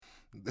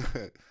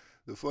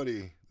the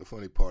funny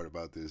part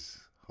about this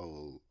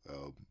whole,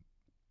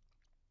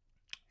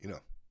 you know,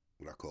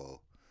 what I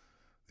call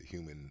the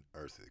human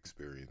Earth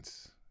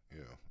experience,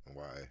 and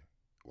why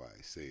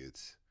I say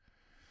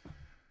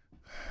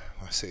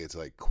it's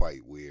like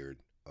quite weird,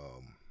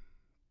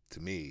 to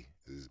me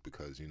is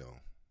because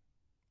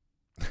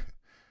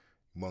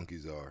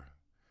monkeys are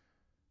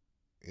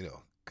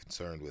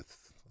concerned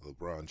with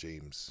LeBron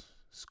James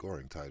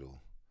scoring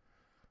title,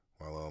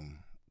 while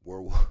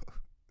World War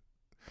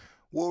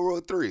World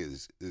War Three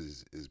is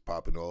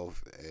popping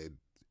off,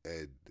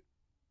 and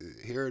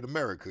here in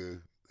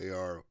America they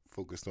are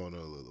focused on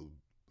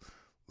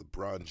a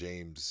LeBron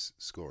James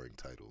scoring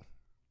title.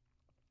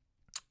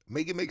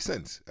 Make it make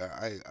sense.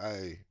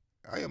 I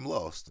am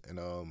lost, and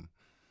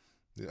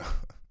you know,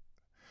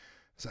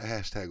 it's a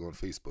hashtag on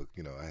Facebook.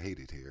 I hate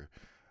it here.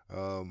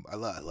 I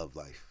love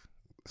life.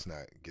 Let's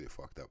not get it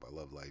fucked up. I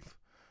love life.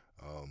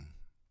 Um,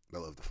 I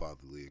love the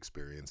fatherly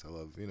experience. I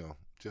love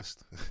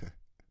just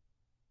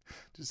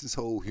just this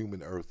whole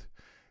human Earth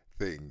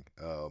thing.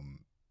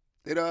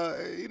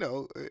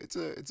 It's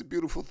a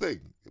beautiful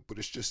thing, but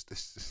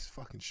it's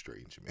fucking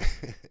strange, man.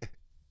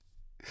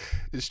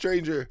 It's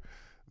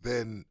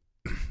than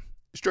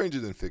stranger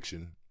than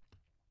fiction.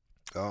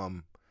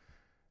 Um,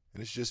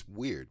 and it's just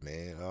weird,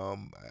 man. I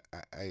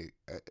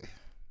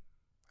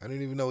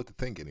don't even know what to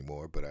think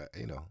anymore, but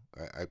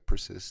I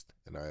persist,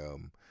 and I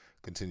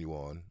continue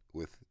on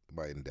with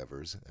my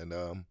endeavors,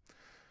 and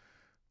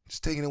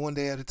just taking it one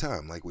day at a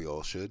time, like we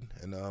all should,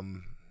 and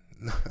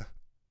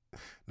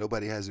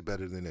nobody has it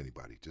better than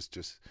anybody.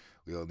 Just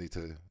we all need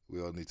to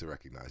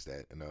recognize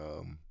that, and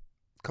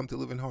come to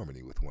live in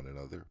harmony with one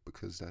another,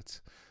 because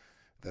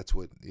that's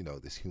what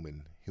this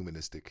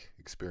humanistic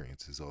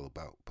experience is all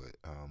about. But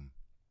I'm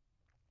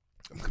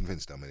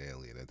convinced I'm an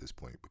alien at this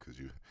point, because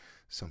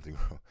something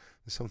wrong.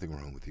 There's something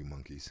wrong with you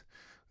monkeys,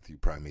 with you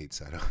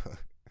primates. I don't.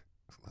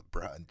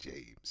 LeBron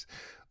James.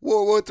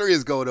 World War Three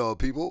is going on,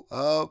 people.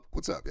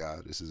 What's up,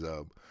 y'all? This is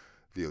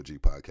VOG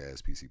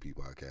podcast, PCP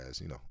podcast.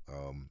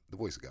 The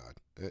voice of God.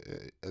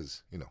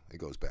 As it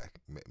goes back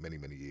many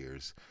many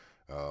years,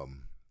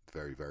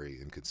 very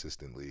very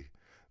inconsistently,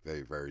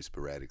 very very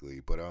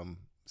sporadically. But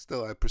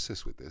still I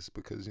persist with this,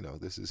 because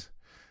this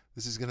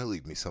is gonna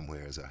lead me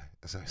somewhere, as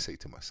I say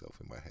to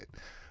myself in my head.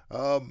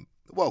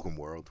 Welcome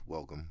world,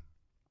 welcome.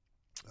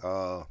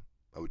 Uh,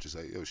 I would just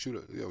say,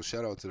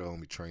 shout out to the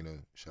homie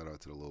trainer, shout out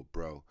to the little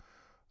bro,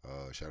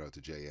 shout out to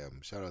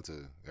JM, shout out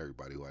to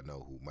everybody who I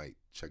know who might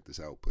check this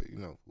out, but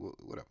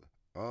whatever.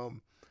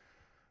 Um,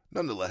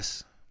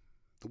 Nonetheless,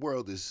 the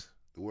world is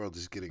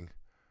getting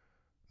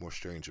more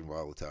strange and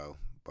volatile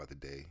by the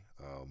day.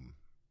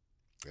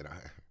 And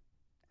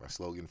my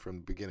slogan from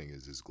the beginning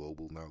is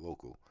global, not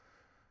local.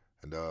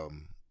 And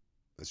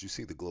as you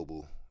see the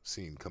global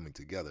scene coming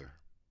together,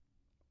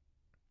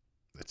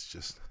 it's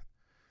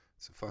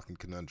a fucking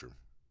conundrum.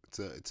 It's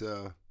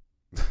a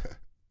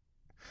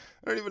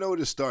I don't even know where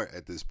to start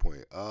at this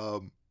point. I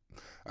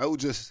will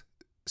just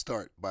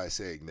start by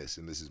saying this,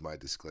 and this is my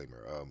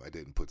disclaimer. I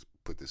didn't put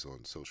this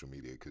on social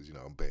media, because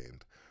I'm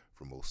banned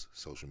from most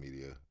social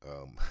media.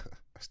 I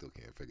still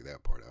can't figure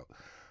that part out.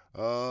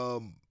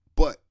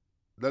 But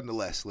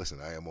nonetheless, listen,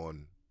 I am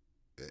on.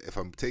 If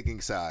I'm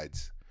taking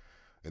sides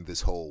in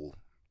this whole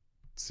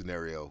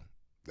scenario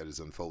that is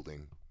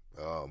unfolding,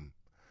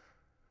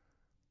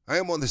 I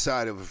am on the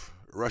side of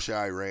Russia,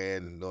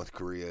 Iran, North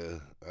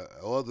Korea,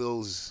 all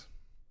those.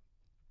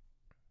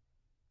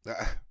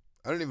 I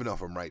don't even know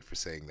if I'm right for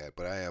saying that,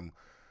 but I am.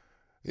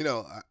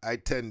 I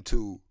tend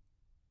to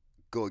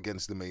go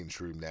against the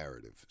mainstream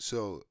narrative,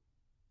 so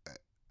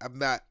I'm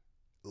not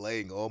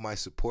laying all my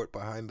support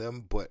behind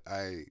them, but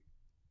I'm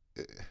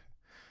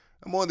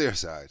on their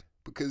side,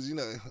 because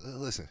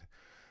listen,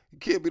 you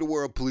can't be the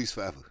world police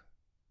forever.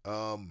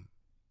 Um,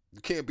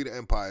 you can't be the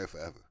empire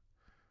forever.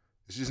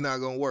 It's just not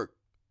gonna work.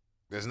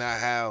 That's not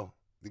how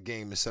the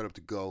game is set up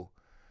to go,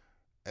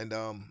 and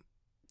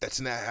that's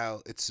not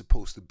how it's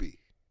supposed to be.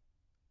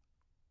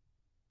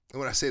 And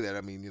when I say that,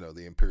 I mean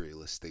the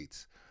imperialist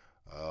states,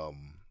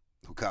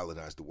 who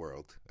colonized the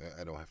world.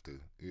 I don't have to.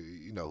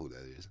 You know who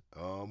that is.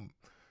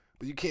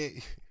 But you can't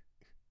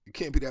you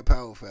can't be that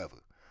powerful forever.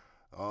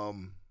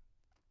 Um,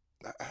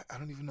 I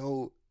don't even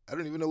know. I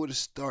don't even know where to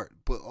start.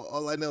 But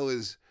all I know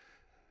is,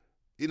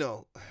 you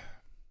know,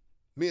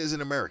 me as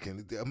an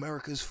American,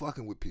 America is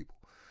fucking with people.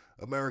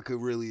 America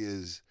really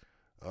is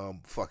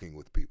fucking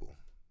with people,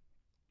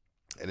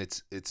 and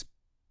it's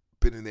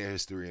been in their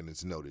history, and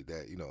it's noted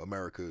that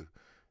America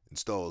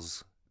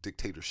installs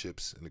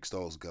dictatorships and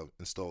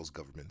installs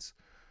governments,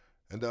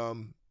 and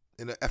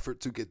in an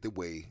effort to get the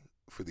way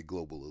for the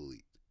global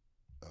elite.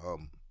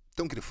 Um,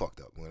 don't get it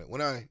fucked up.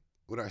 When I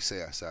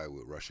say I side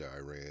with Russia,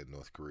 Iran,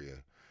 North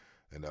Korea,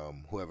 and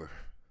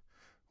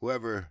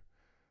whoever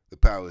the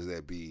powers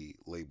that be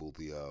label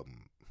the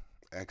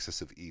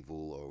axis of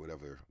evil, or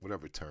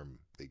whatever term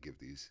they give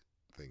these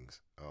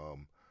things.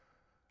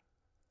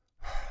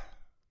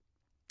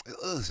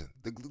 Listen,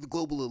 the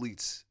global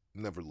elites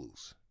never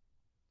lose.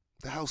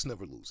 The house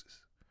never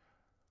loses.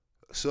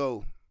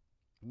 So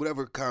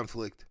whatever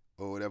conflict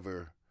or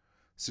whatever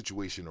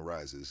situation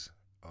arises,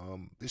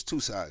 there's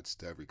two sides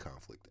to every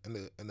conflict, and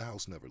the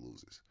house never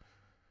loses,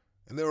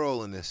 and they're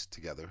all in this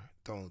together.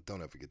 Don't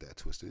ever get that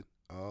twisted.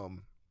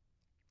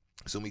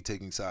 So me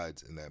taking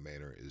sides in that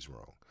manner is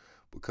wrong,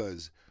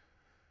 because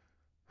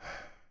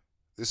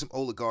there's some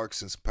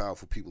oligarchs and some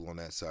powerful people on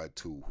that side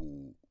too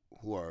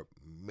who are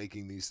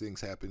making these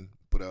things happen.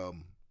 But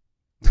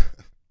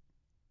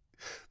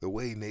the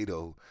way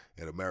NATO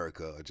and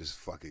America are just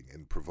fucking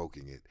and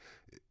provoking it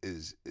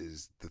is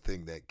the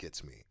thing that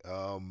gets me.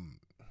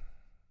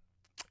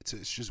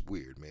 It's just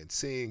weird, man.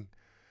 Seeing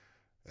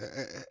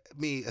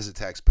me as a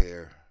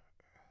taxpayer,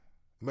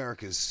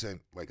 America has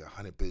sent like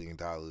 $100 billion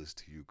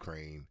to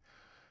Ukraine.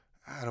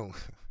 I don't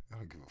I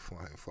don't give a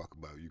flying fuck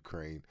about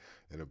Ukraine,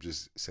 and I'm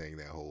just saying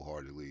that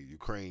wholeheartedly.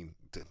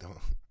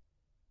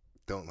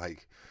 Don't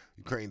like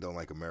Ukraine don't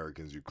like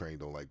Americans. Ukraine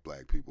don't like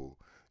black people.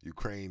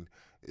 Ukraine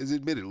is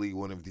admittedly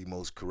one of the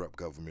most corrupt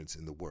governments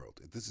in the world.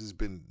 This has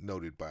been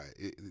noted by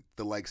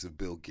the likes of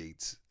Bill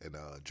Gates and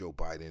Joe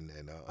Biden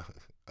and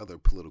other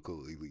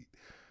political elite.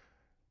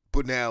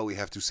 But now we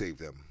have to save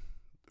them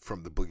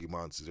from the boogie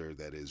monster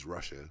that is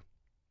Russia.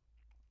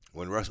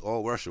 When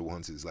all Russia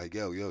wants is like,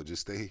 yo,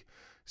 just stay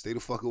the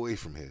fuck away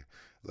from here.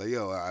 Like,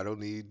 yo, I don't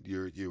need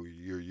your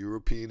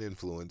European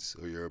influence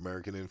or your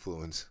American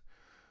influence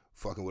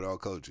fucking with our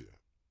culture.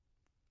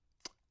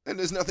 And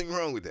there's nothing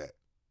wrong with that.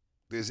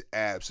 There's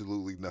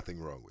absolutely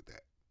nothing wrong with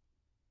that.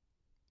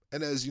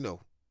 And as you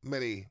know,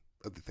 many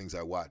of the things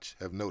I watch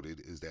have noted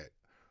is that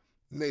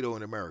NATO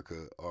and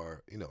America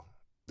are,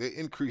 they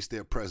increase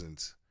their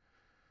presence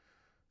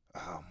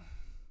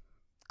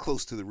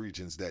close to the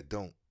regions that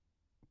don't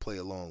play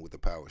along with the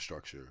power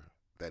structure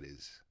that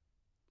is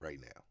right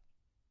now.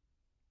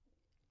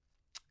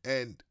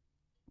 And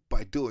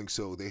by doing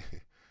so,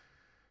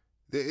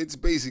 it's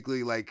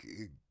basically like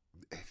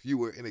if you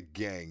were in a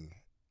gang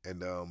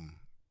and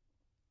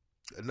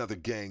another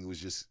gang was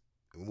just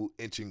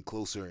inching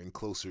closer and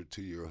closer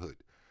to your hood.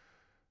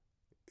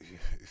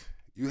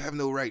 You have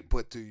no right,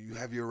 but you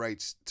have your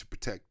rights to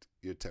protect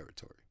your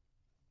territory.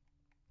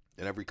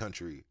 And every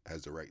country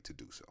has the right to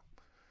do so.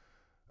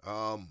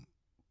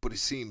 But it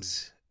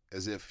seems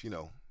as if, it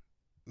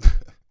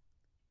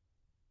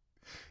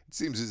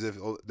seems as if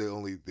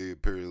the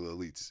imperial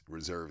elites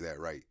reserve that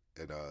right,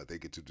 and they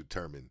get to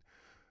determine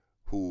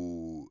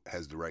who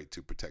has the right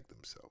to protect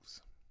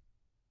themselves.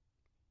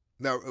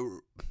 Now,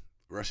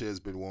 Russia has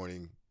been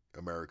warning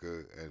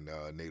America and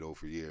NATO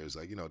for years,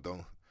 like,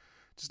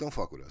 don't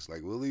fuck with us.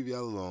 Like, we'll leave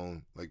y'all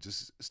alone. Like,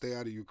 just stay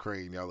out of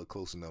Ukraine. Y'all are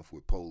close enough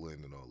with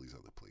Poland and all these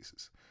other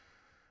places.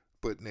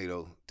 But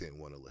NATO didn't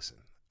want to listen.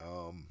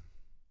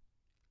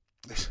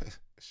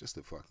 It's just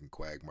a fucking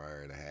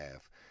quagmire and a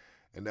half.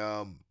 And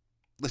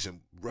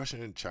listen, Russia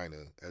and China,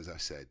 as I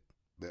said,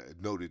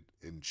 noted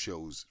in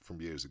shows from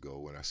years ago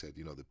when I said,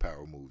 the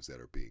power moves that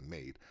are being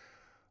made.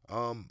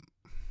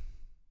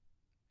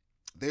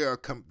 They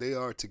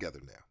are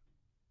together now,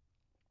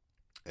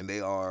 and they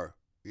are,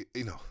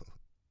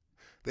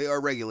 they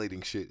are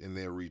regulating shit in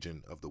their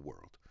region of the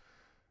world,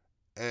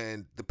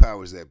 and the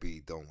powers that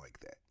be don't like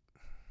that.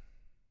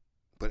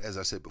 But as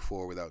I said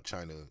before, without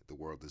China, the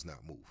world does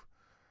not move.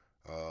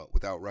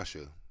 Without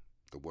Russia,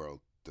 the world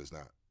does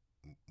not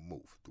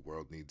move. The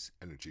world needs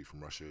energy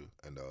from Russia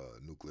and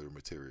nuclear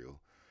material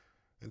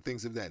and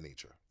things of that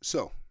nature.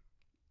 So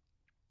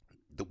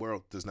the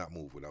world does not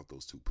move without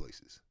those two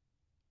places.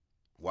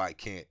 Why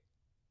can't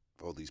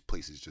all these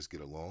places just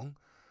get along?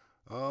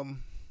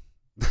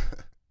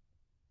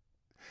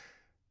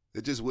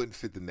 It just wouldn't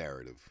fit the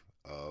narrative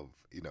of,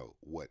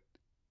 what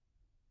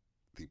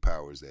the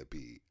powers that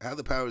be, how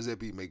the powers that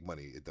be make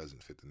money. It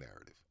doesn't fit the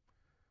narrative.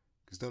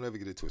 Because don't ever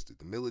get it twisted.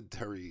 The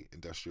military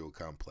industrial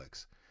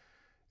complex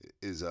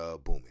is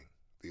booming.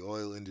 The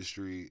oil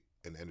industry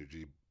and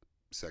energy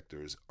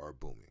sectors are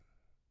booming.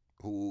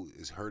 Who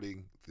is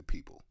hurting? The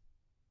people.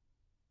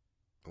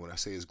 And when I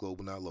say it's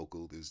global, not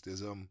local, there's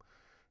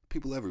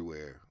people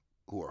everywhere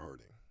who are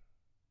hurting.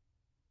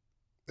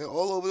 They're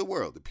all over the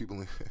world. The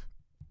people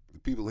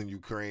in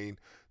Ukraine,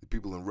 the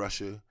people in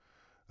Russia,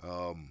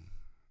 the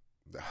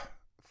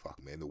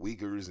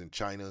Uyghurs in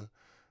China,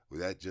 where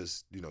that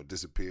just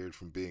disappeared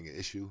from being an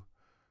issue.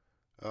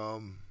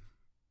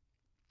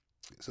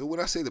 So when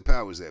I say the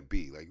powers that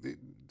be, like,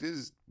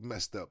 there's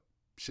messed up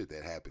shit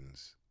that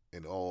happens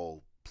in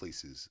all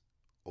places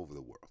over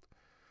the world.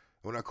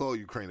 When I call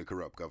Ukraine a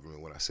corrupt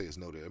government, when I say it's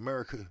noted,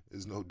 America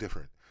is no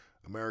different.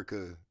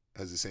 America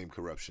has the same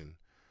corruption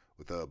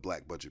with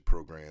black budget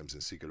programs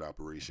and secret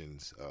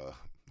operations,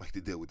 like they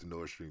did with the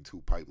Nord Stream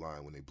 2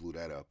 pipeline when they blew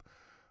that up.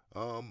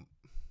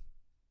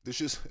 There's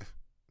just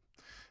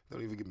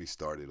don't even get me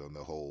started on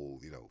the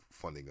whole,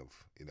 funding of,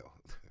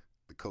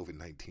 the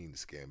COVID-19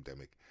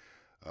 scamdemic.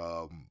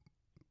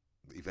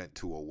 Event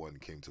 201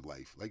 came to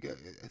life. Like,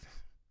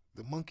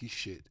 the monkey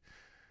shit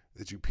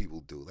that you people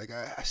do. Like,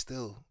 I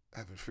still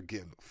haven't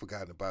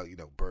forgotten about,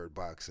 Bird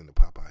Box and the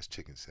Popeyes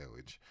chicken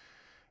sandwich.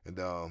 And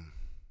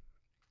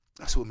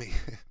that's what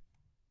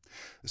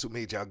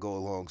made y'all go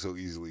along so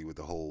easily with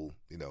the whole,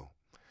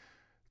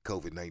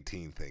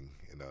 COVID-19 thing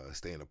and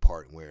staying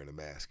apart and wearing a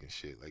mask and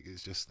shit. Like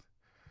it's just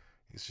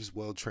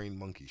well trained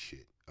monkey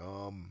shit.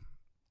 Let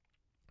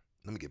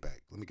me get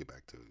back. Let me get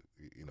back to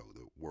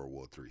the World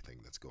War III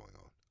thing that's going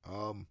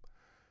on.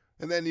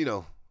 And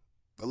then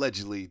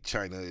allegedly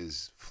China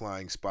is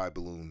flying spy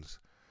balloons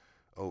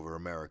over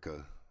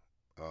America.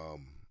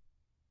 Um,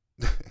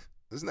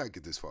 let's not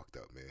get this fucked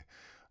up,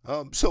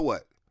 man. So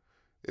what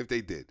if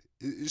they did?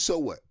 So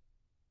what?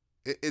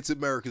 It's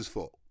America's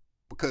fault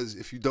because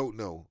if you don't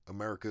know,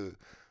 America,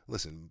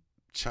 listen,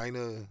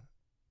 China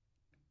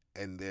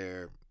and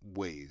their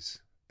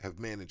ways have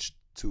managed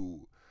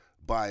to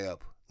buy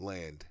up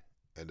land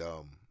and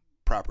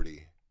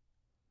property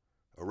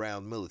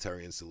around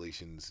military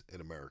installations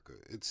in America.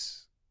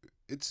 It's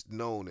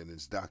known and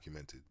it's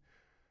documented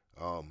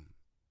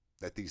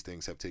that these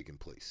things have taken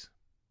place.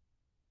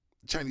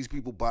 Chinese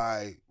people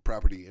buy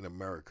property in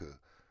America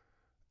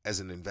as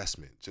an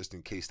investment, just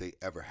in case they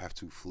ever have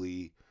to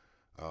flee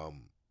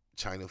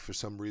China for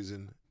some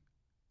reason,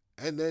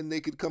 and then they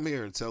could come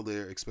here and sell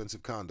their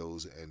expensive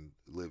condos and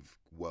live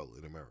well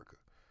in America.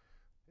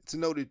 It's a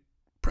noted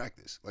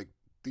practice. Like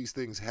these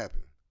things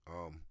happen.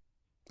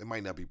 It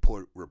might not be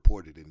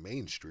reported in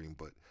mainstream,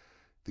 but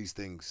these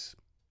things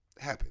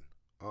happen.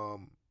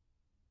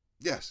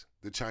 Yes,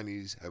 the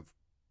Chinese have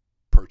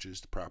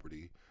purchased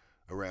property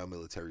around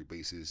military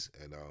bases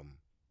and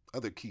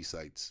other key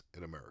sites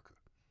in America.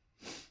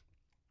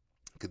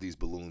 Could these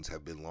balloons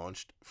have been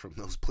launched from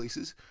those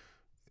places?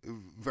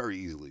 Very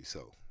easily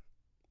so.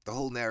 The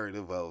whole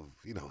narrative of,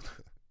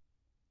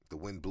 the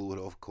wind blew it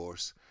off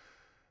course.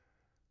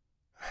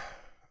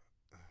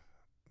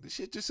 This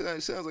shit just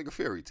sounds like a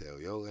fairy tale,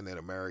 yo. And then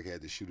America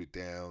had to shoot it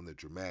down, the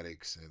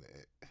dramatics, and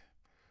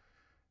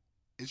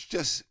it's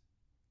just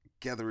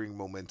gathering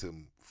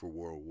momentum for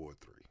World War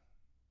III,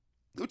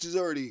 which is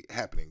already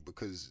happening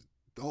because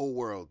the whole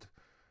world,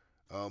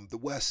 the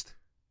West,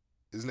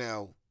 is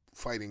now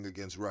fighting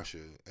against Russia,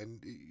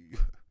 and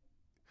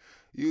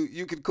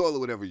you can call it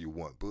whatever you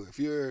want, but if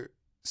you're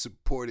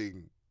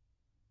supporting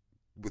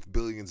with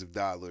billions of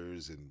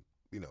dollars and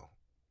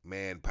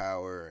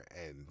manpower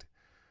and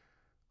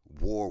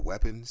war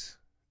weapons,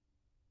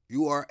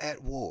 you are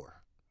at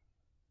war.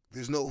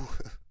 There's no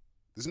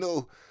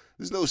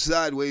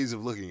sideways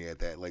of looking at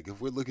that. Like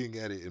if we're looking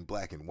at it in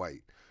black and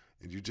white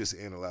and you just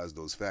analyze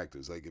those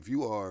factors, like if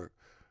you are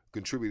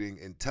contributing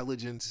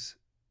intelligence,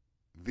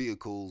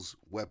 vehicles,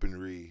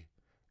 weaponry,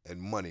 and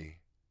money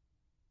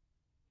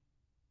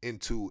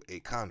into a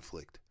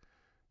conflict,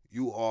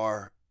 you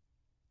are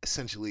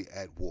essentially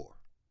at war.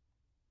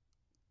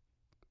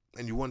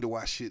 And you wonder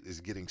why shit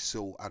is getting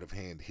so out of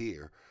hand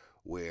here,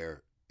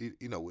 where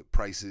with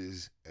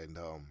prices and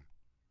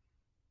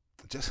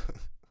just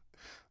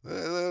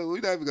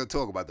we're not even gonna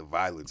talk about the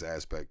violence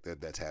aspect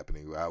that's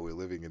happening. How we're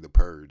living in the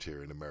purge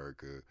here in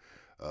America,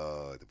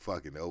 the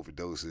fucking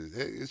overdoses.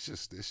 It's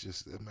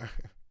just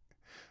America.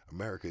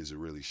 America is a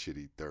really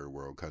shitty third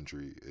world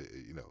country.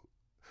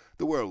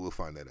 The world will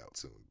find that out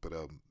soon. But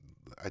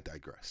I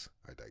digress.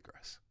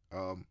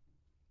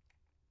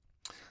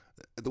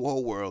 The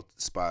whole world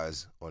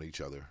spies on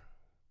each other.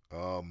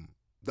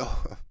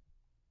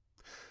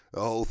 The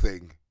whole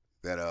thing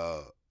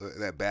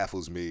that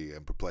baffles me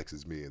and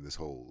perplexes me in this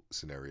whole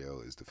scenario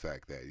is the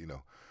fact that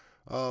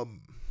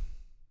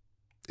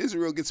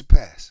Israel gets a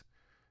pass.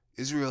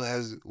 Israel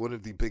has one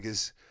of the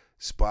biggest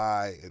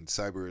spy and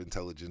cyber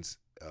intelligence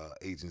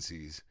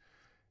agencies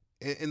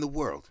in the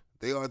world.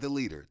 They are the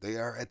leader. They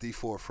are at the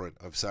forefront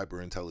of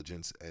cyber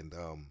intelligence and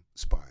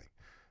spying.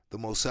 The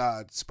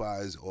Mossad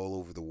spies all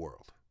over the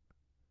world,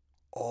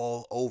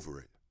 all over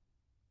it,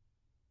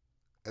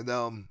 and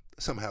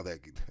somehow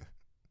that gets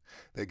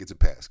a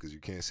pass because you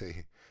can't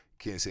say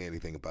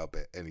anything about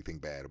anything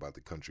bad about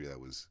the country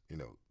that was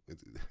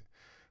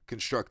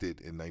constructed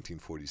in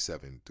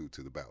 1947 due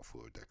to the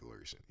Balfour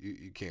Declaration.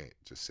 You can't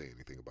just say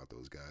anything about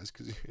those guys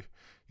because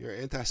you're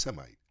an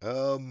anti-Semite.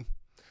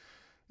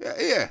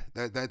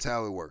 That's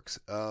how it works.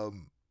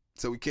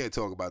 So we can't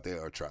talk about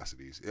their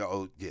atrocities.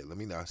 Let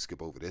me not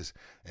skip over this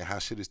and how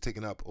shit is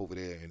taken up over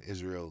there in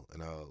Israel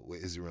and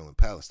with Israel and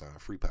Palestine,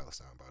 free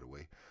Palestine, by the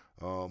way.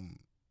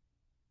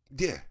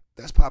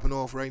 That's popping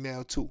off right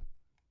now too,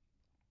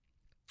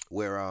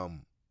 where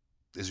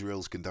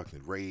Israel's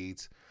conducting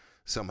raids.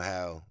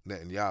 Somehow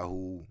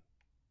Netanyahu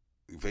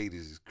evaded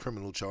his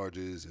criminal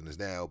charges and is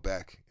now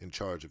back in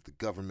charge of the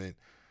government,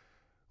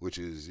 which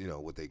is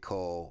what they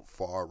call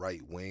far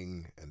right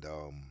wing, and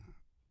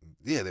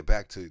they're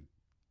back to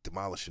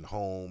demolishing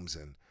homes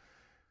and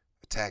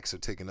attacks are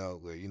taken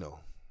out where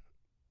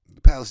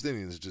the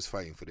Palestinians are just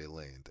fighting for their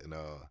land, and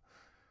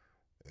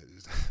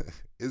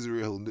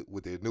Israel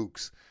with their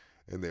nukes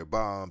and their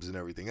bombs and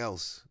everything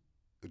else,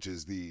 which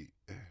they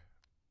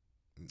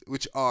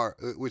are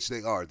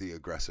the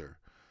aggressor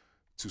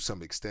to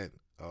some extent.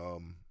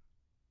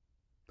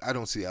 I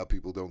don't see how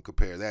people don't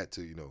compare that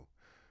to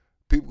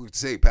people could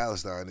say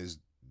Palestine is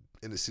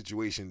in a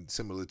situation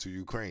similar to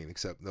Ukraine,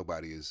 except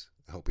nobody is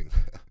helping.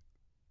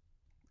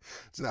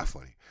 It's not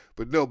funny,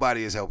 but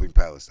nobody is helping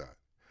Palestine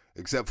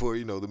except for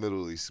the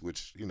Middle East,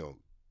 which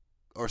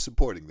are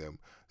supporting them.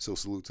 So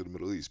salute to the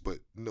Middle East. But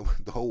no,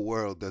 the whole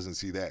world doesn't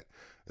see that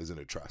as an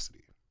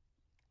atrocity.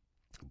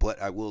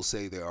 But I will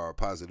say there are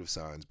positive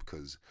signs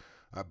because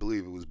I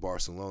believe it was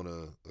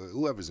Barcelona,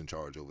 whoever's in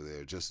charge over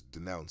there, just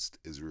denounced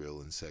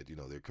Israel and said,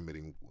 they're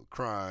committing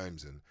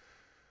crimes and,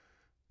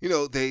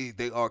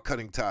 they are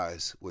cutting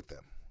ties with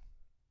them.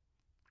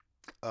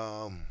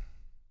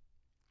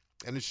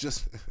 And it's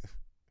just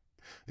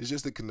it's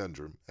just a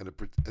conundrum and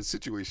a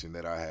situation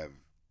that I have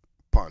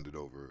pondered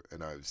over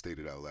and I've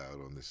stated out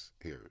loud on this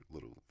here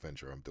little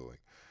venture I'm doing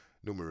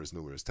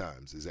numerous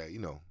times is that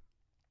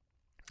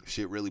if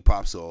shit really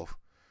pops off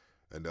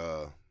and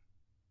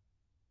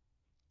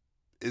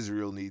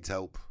Israel needs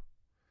help,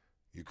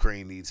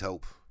 Ukraine needs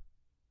help,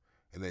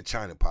 and then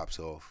China pops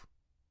off,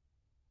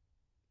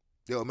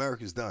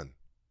 America's done.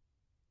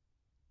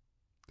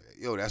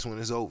 That's when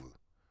it's over.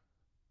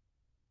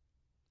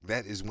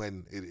 That is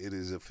when it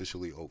is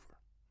officially over.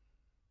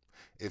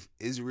 If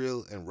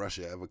Israel and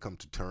Russia ever come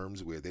to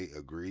terms where they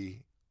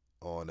agree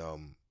on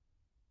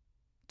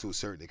to a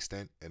certain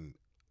extent and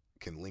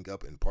can link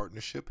up in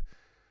partnership,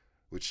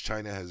 which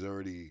China has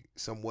already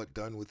somewhat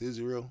done with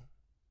Israel,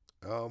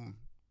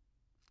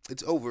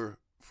 it's over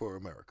for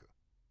America.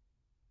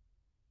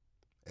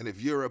 And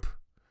if Europe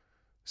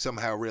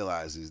somehow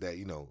realizes that,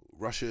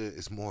 Russia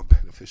is more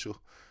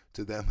beneficial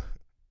to them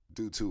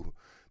due to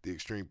the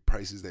extreme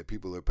prices that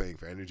people are paying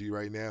for energy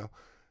right now,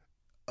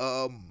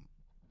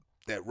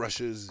 that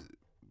Russia's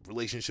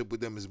relationship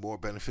with them is more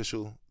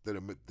beneficial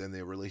than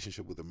their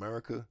relationship with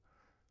America,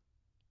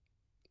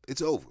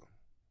 it's over.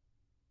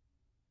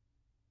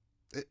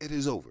 It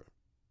is over.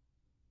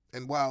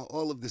 And while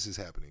all of this is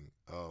happening,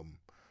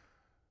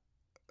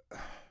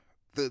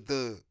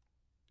 the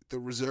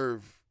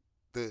reserve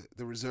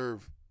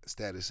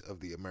status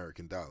of the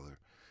American dollar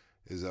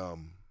is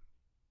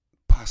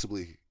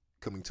possibly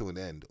coming to an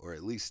end, or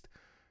at least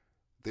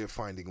they're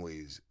finding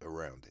ways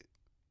around it.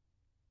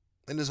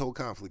 And this whole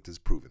conflict has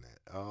proven that.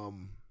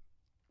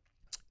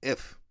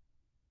 If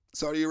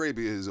Saudi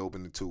Arabia is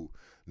open to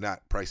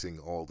not pricing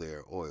all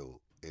their oil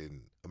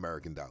in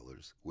American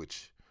dollars,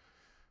 which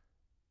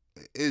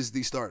is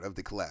the start of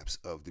the collapse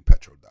of the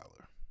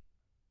petrodollar.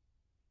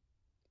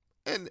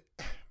 And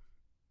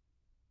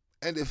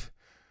if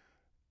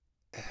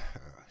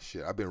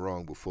shit, I've been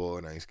wrong before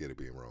and I ain't scared of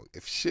being wrong.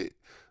 If shit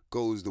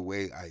goes the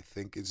way I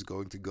think it's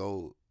going to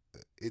go,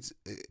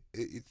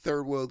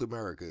 third world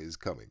America is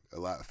coming a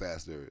lot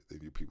faster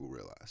than you people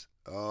realize.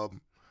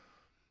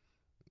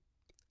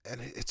 And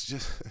it's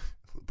just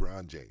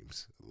LeBron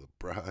James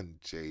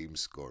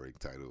scoring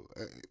title.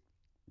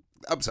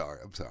 I'm sorry.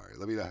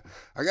 Let me not.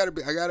 I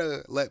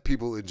gotta let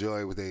people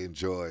enjoy what they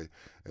enjoy,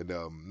 and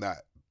not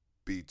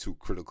be too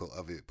critical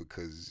of it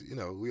because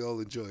we all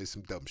enjoy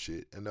some dumb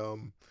shit, and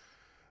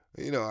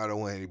I don't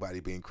want anybody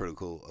being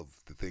critical of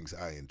the things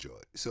I enjoy.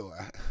 So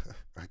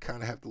I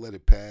kind of have to let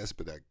it pass,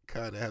 but I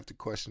kind of have to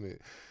question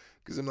it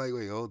because I'm like,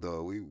 wait, hold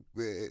on,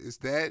 it's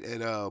that,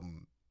 and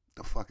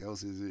the fuck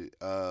else is it?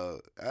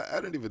 I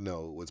don't even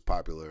know what's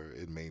popular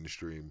in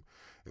mainstream,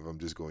 if I'm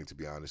just going to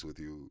be honest with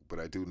you. But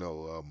I do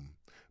know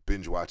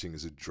binge watching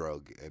is a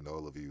drug, and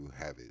all of you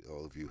have it.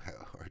 All of you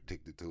are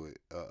addicted to it.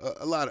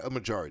 A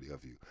majority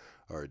of you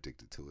are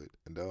addicted to it,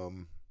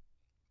 and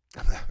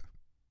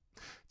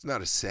it's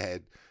not a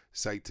sad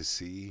sight to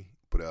see,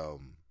 but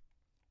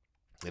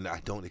and I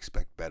don't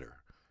expect better.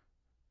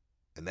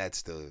 And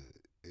that's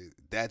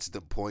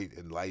the point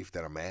in life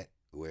that I'm at,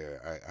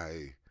 where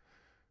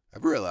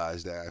I've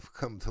realized that I've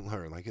come to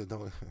learn, like,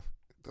 don't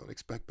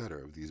expect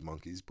better of these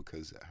monkeys,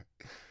 because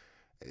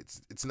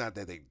it's not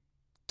that they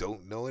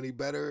don't know any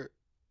better,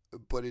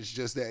 but it's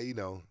just that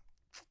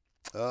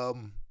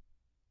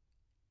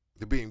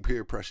they're being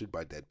peer pressured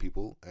by dead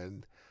people,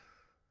 and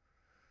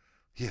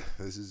yeah,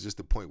 this is just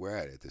the point we're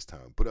at this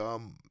time. But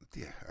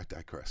yeah, I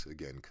digress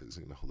again because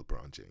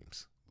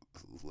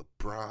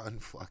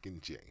LeBron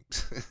fucking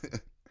James.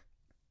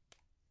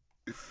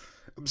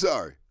 I'm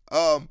sorry.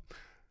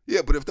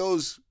 Yeah, but if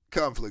those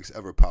conflicts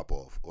ever pop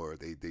off, or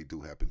they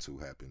do happen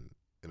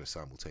in a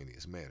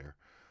simultaneous manner,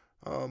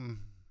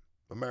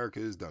 America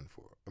is done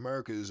for.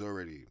 America is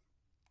already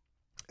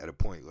at a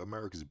point where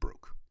America's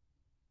broke.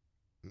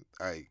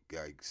 I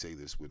say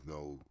this with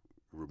no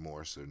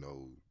remorse or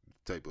no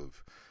type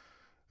of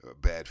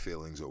bad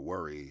feelings or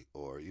worry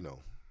or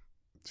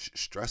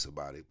stress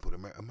about it, but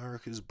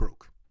America is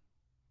broke.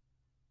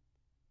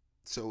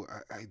 So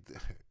I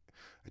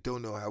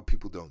don't know how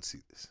people don't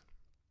see this.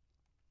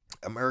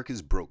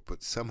 America's broke,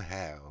 but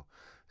somehow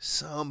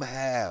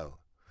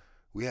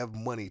we have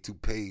money to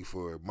pay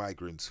for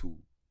migrants who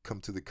come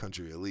to the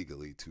country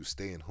illegally to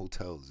stay in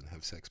hotels and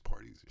have sex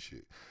parties and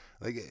shit.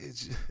 Like,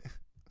 it's just,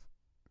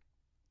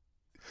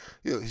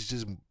 it's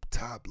just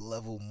top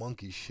level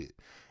monkey shit.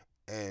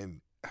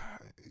 And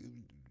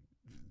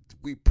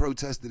we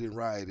protested and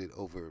rioted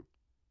over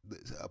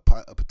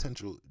a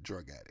potential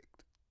drug addict.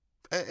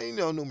 And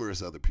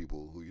numerous other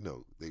people who,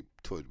 they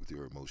toyed with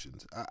your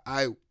emotions.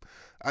 I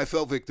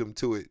fell victim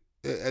to it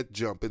at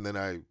jump, and then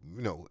I,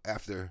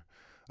 after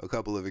a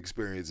couple of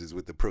experiences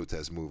with the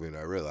protest movement,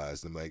 I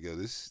realized I'm like, yo,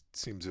 this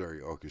seems very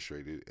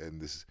orchestrated,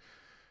 and this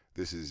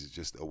is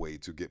just a way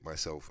to get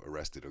myself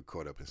arrested or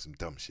caught up in some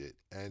dumb shit.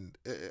 And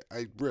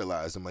I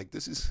realized I'm like,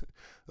 this is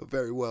a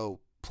very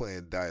well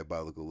planned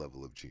diabolical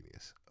level of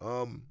genius.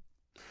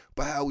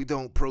 But how we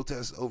don't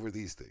protest over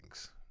these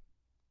things?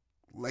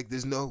 Like,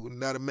 there's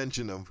not a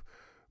mention of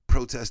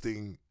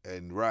protesting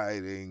and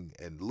rioting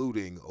and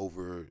looting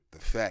over the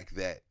fact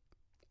that,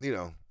 you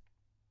know,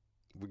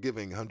 we're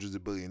giving hundreds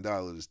of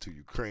 $billions to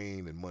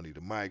Ukraine and money to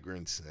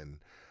migrants, and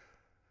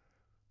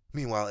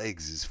meanwhile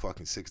eggs is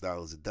fucking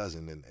 $6 a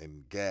dozen,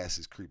 and gas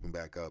is creeping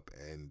back up,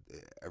 and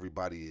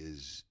everybody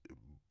is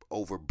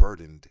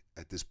overburdened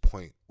at this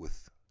point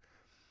with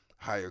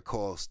higher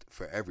cost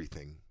for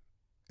everything.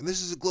 And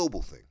this is a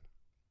global thing.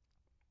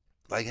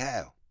 Like,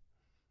 how?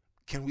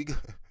 Can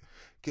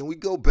we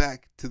go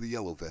back to the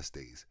yellow vest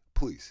days,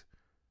 please?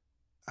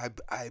 I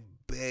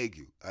beg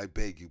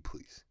you,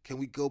 please. Can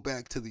we go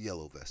back to the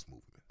yellow vest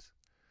movements?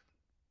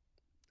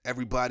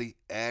 Everybody,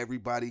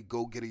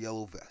 go get a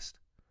yellow vest.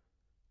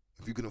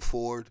 If you can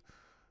afford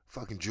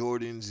fucking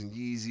Jordans and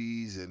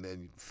Yeezys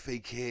and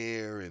fake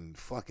hair and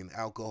fucking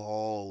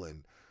alcohol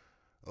and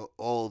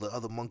all the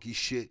other monkey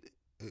shit,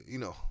 you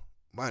know,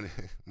 mind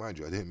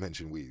you, I didn't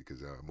mention weed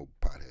because I'm a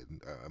pothead.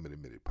 I'm an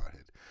admitted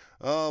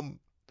pothead.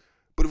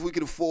 But if we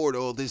can afford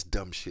all this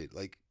dumb shit,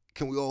 like,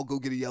 can we all go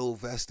get a yellow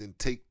vest and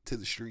take to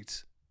the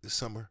streets this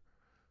summer?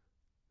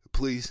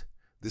 Please,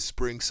 this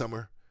spring,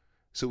 summer,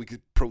 so we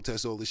could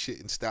protest all this shit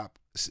and stop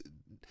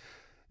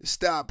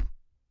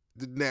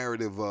the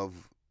narrative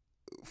of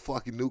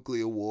fucking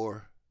nuclear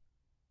war.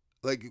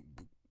 Like,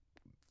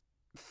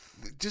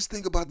 just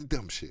think about the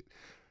dumb shit.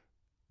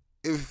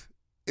 If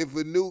a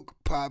nuke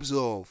pops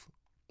off,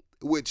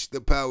 which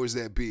the powers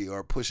that be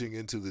are pushing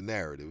into the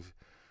narrative,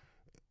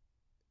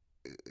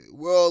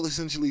 we're all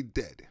essentially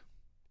dead.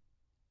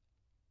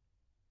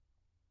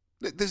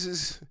 This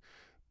is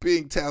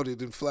being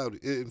touted and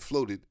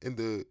floated in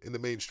the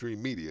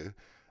mainstream media,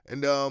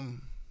 and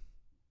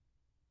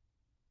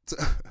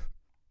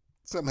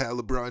somehow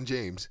LeBron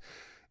James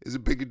is a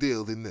bigger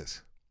deal than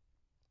this.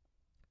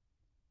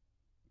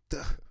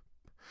 The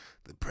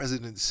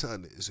president's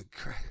son is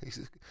he's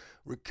a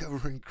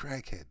recovering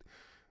crackhead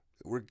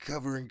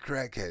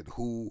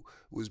who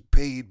was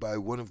paid by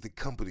one of the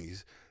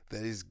companies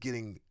that is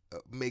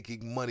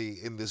making money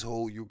in this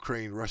whole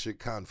Ukraine-Russia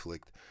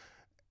conflict.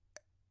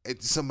 And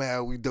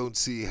somehow we don't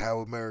see how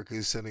America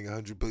is sending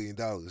 $100 billion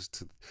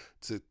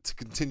to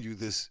continue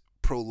this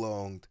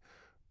prolonged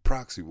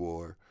proxy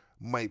war.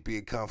 Might be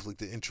a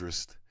conflict of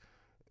interest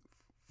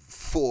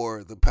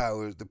for the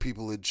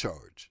people in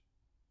charge.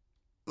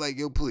 Like,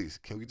 yo, please,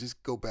 can we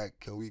just go back?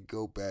 Can we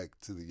go back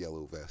to the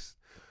yellow vest?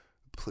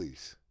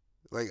 Please.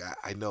 Like,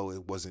 I know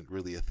it wasn't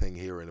really a thing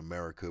here in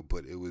America,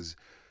 but it was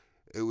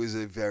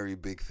a very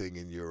big thing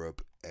in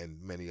Europe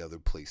and many other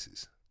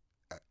places.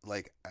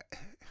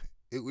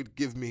 It would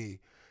give me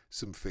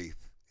some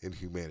faith in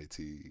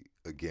humanity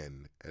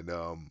again. And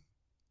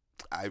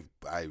I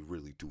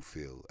really do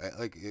feel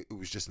like it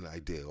was just an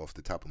idea off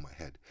the top of my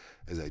head,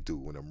 as I do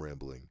when I'm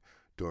rambling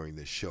during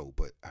this show.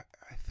 But I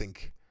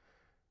think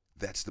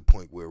that's the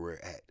point where we're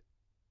at.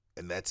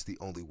 And that's the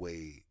only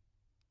way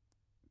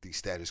the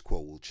status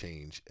quo will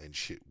change and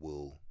shit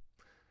will,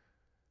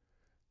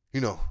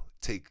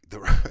 take the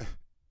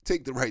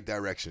right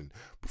direction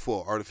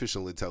before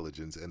artificial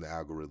intelligence and the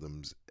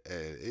algorithms,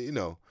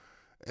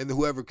 and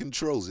whoever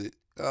controls it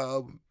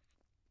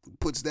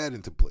puts that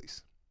into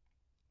place.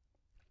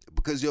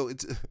 Because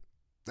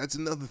that's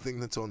another thing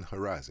that's on the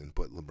horizon.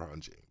 But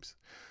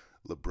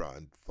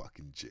LeBron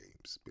fucking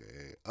James,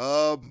 man.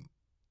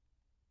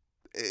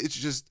 It's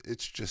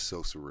just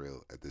so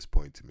surreal at this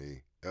point to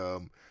me.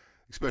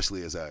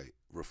 Especially as I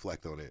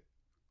reflect on it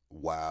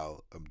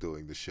while I'm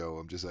doing the show.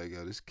 I'm just like,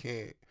 yo, this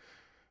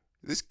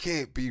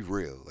can't be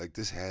real. Like,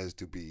 this has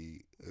to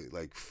be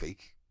like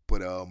fake.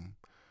 But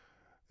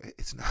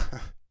it's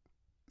not.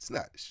 It's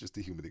not. It's just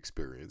a human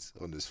experience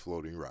on this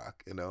floating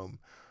rock. And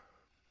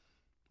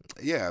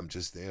yeah, I'm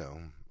just,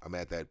 I'm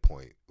at that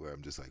point where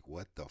I'm just like,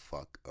 what the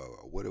fuck?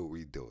 What are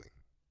we doing?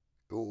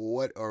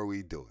 What are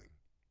we doing?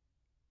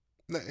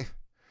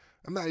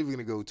 I'm not even going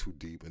to go too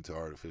deep into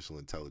artificial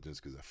intelligence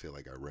because I feel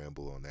like I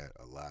ramble on that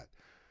a lot.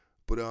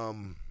 But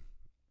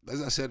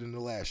as I said in the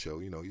last show,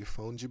 your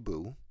phone's your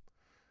boo.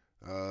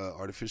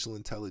 Artificial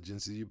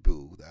intelligence is your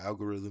boo. The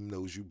algorithm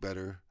knows you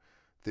better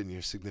than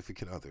your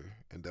significant other.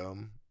 And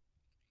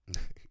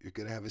you're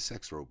going to have a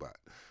sex robot.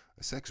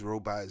 A sex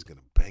robot is going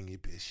to bang your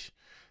bitch.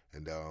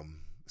 And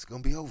it's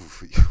going to be over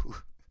for you.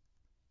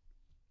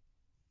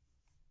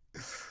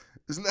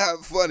 It's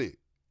not funny.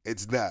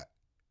 It's not.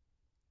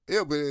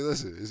 Yeah, but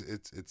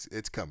listen,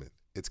 it's coming.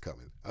 It's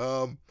coming.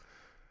 I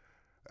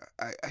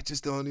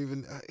just don't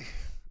even.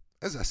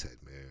 As I said,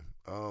 man,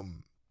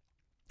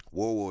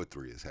 World War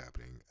III is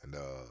happening, and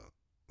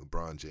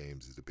LeBron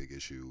James is a big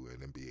issue,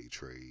 and NBA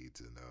trades,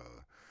 and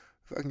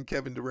fucking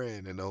Kevin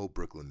Durant and the whole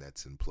Brooklyn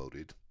Nets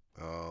imploded.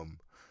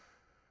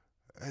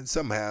 And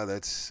somehow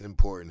that's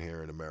important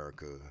here in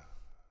America.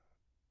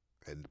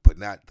 and but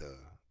not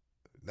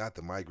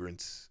the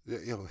migrants.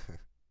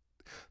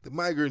 The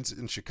migrants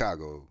in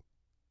Chicago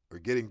are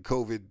getting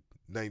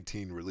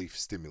COVID-19 relief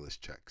stimulus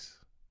checks.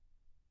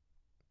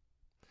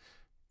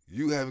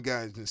 You haven't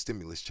gotten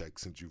stimulus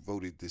checks since you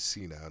voted this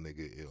senile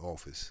nigga in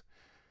office.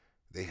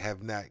 They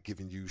have not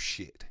given you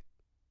shit.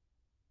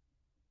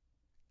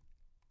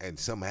 And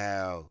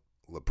somehow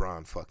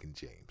LeBron fucking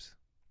James.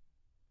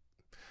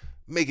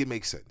 Make it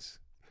make sense.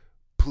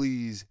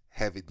 Please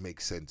have it make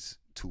sense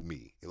to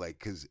me. Like,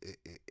 cause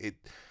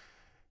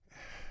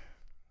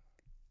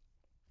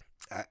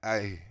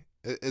I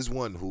as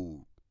one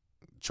who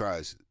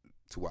tries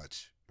to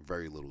watch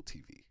very little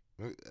TV,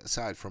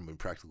 aside from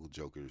Impractical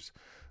Jokers,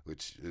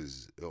 which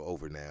is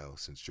over now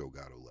since Joe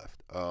Gatto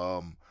left.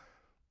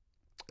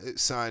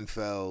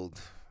 Seinfeld,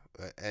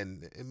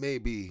 and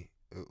maybe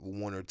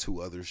one or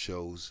two other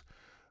shows.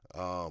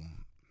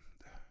 Um,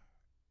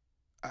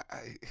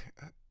 I,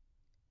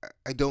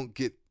 I don't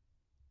get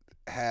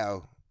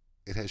how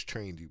it has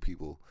trained you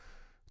people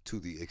to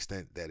the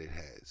extent that it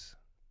has,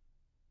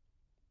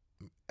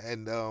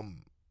 and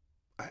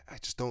I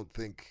just don't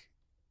think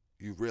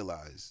you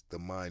realize the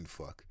mind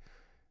fuck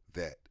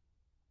that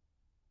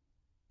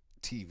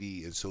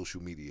TV and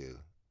social media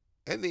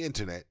and the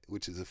internet,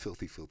 which is a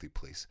filthy, filthy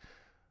place,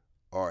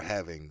 are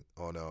having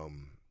on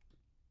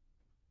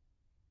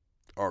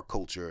our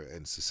culture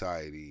and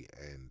society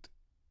and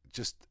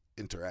just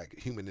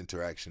human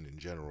interaction in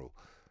general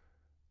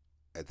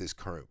at this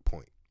current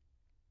point.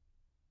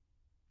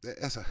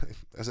 As I,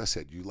 as I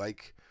said, you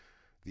like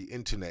the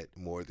internet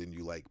more than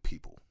you like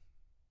people.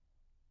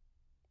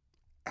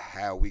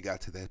 How we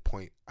got to that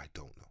point, I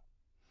don't know.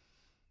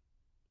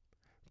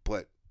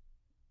 But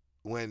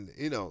when,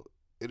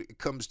 it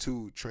comes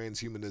to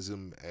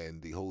transhumanism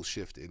and the whole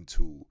shift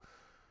into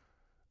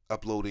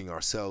uploading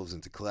ourselves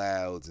into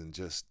clouds and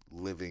just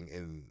living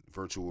in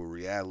virtual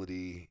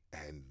reality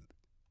and,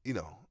 you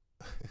know,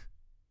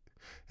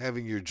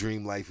 having your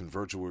dream life in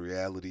virtual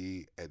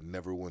reality and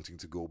never wanting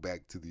to go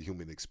back to the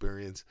human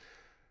experience.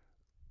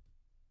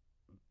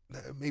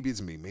 Maybe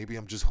it's me. Maybe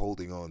I'm just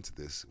holding on to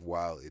this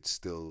while it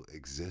still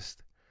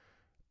exists.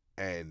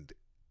 And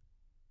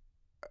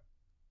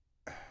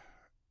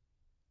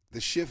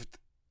the shift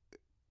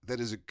that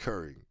is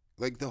occurring,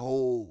 like the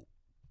whole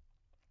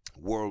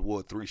World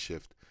War III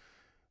shift,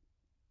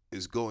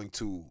 is going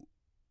to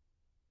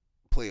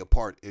play a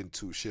part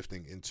into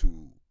shifting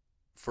into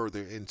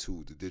further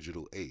into the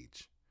digital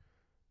age.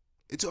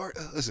 It's already,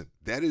 listen,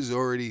 that is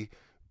already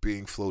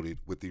being floated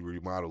with the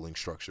remodeling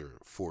structure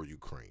for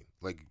Ukraine.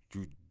 Like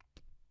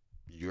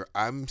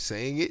I'm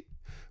saying it,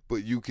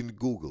 but you can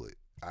Google it.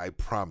 I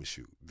promise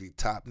you, the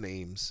top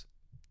names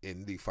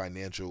in the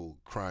financial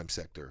crime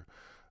sector,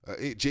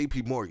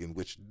 J.P. Morgan,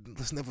 which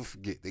let's never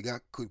forget, they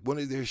got one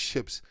of their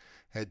ships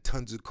had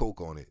tons of coke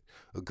on it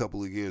a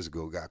couple of years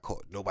ago. Got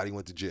caught. Nobody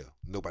went to jail.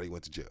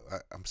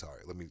 I'm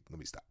sorry. Let me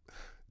stop.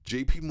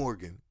 J.P.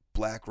 Morgan,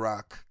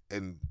 BlackRock,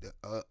 and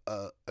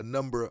a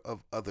number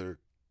of other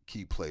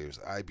key players,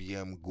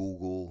 IBM,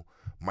 Google,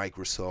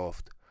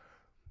 Microsoft,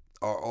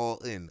 are all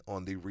in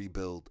on the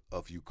rebuild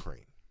of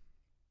Ukraine.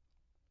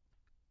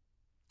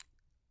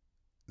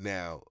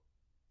 Now,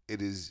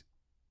 it is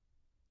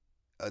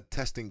a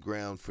testing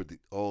ground for the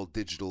all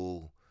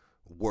digital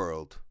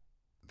world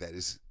that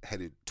is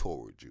headed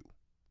toward you,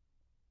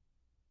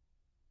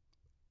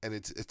 and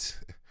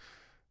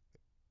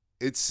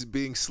it's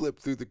being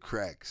slipped through the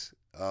cracks.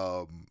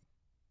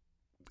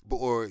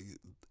 Or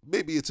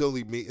maybe it's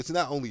only me. It's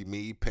not only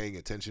me paying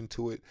attention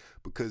to it,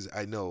 because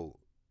I know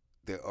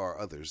there are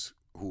others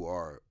who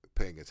are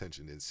paying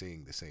attention and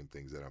seeing the same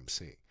things that I'm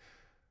seeing.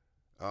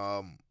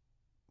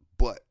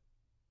 But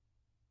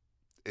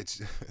it's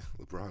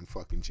LeBron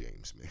fucking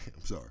James, man.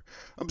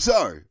 I'm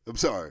sorry.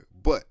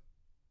 But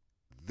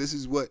this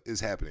is what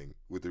is happening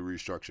with the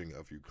restructuring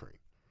of Ukraine.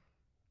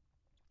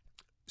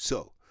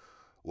 So,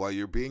 while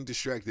you're being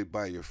distracted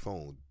by your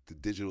phone, the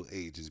digital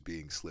age is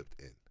being slipped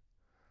in.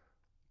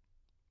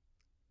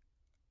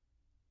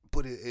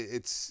 But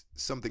it's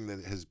something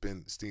that has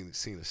been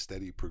seen a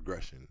steady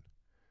progression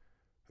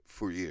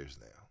for years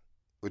now,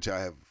 which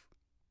I have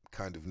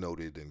kind of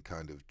noted and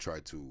kind of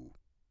tried to,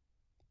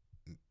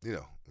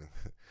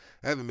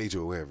 I haven't made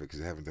you aware of it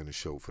because I haven't done a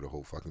show for the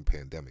whole fucking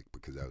pandemic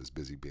because I was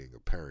busy being a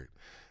parent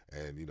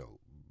and,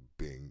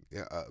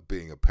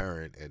 being a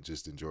parent and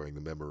just enjoying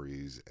the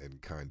memories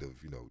and kind of,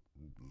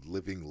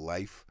 living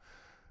life,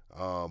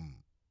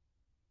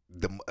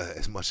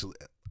 as much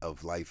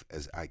of life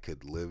as I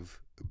could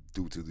live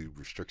due to the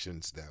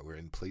restrictions that were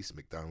in place.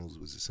 McDonald's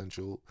was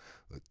essential.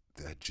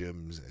 That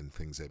gyms and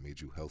things that made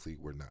you healthy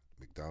were not.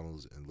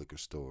 McDonald's and liquor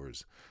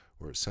stores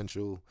were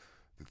essential.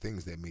 The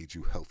things that made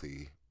you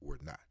healthy were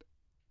not.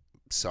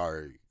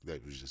 Sorry,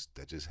 that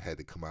just had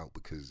to come out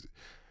because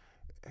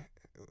I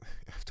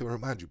have to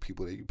remind you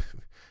people that you've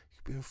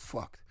been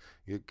fucked.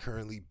 You're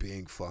currently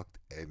being fucked,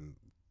 and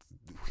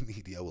we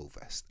need Yellow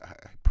Vest. I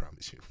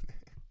promise you.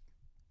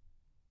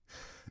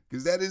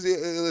 Because that is it.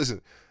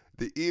 Listen,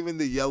 even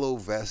the Yellow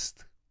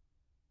Vest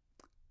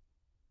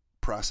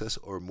process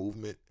or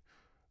movement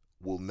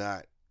will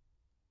not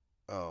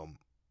um,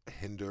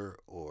 hinder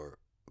or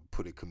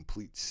put a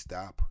complete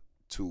stop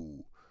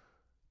to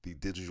the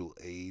digital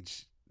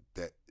age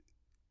that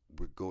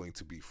we're going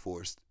to be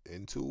forced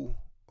into,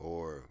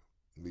 or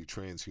the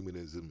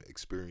transhumanism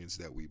experience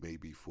that we may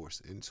be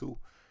forced into.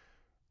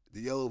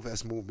 The yellow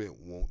vest movement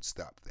won't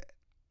stop that,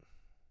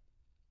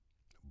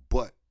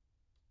 but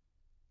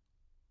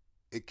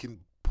it can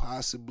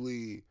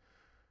possibly.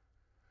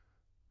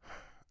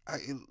 I,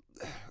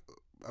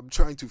 I'm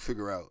trying to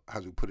figure out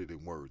how to put it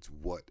in words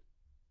what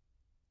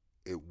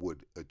it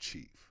would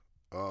achieve.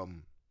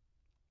 Um,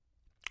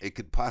 it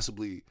could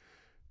possibly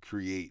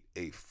create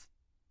I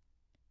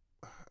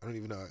don't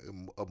even know,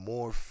 a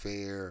more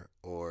fair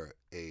or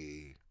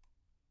a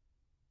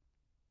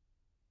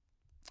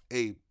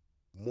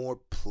more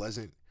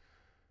pleasant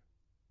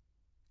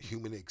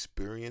human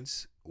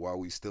experience while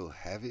we still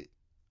have it,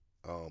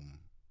 um,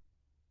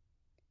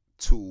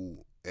 to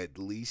at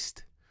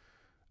least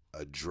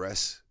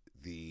address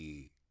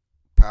the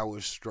power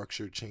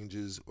structure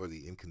changes or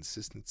the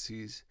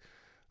inconsistencies.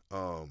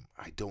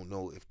 I don't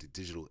know if the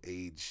digital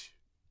age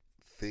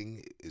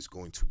thing is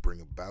going to bring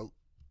about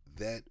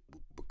that,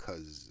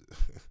 because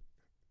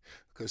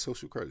because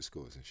social credit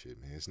scores and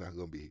shit, man, it's not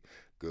going to be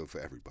good for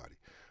everybody.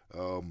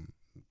 Um,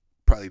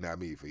 Probably not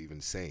me for even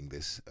saying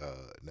this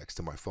next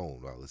to my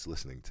phone while it's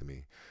listening to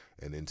me,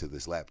 and into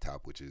this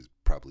laptop, which is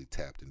probably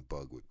tapped and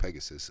bugged with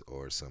Pegasus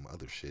or some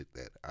other shit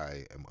that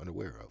I am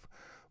unaware of.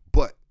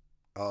 But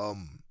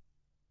um,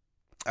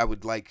 I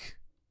would like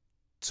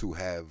to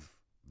have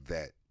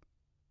that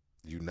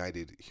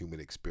united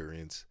human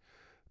experience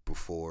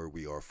before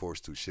we are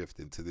forced to shift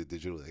into the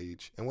digital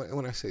age. And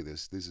when I say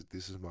this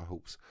is my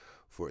hopes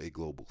for a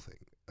global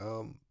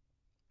thing.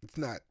 It's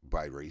not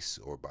by race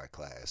or by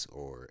class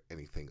or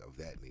anything of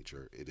that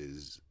nature. It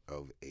is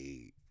of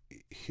a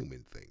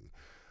human thing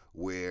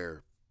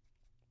where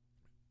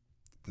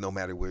no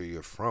matter where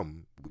you're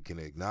from, we can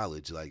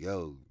acknowledge, like,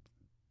 yo,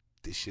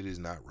 this shit is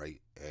not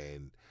right,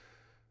 and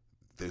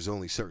there's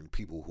only certain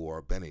people who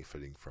are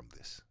benefiting from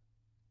this,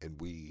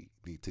 and we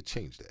need to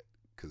change that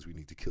because we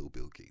need to kill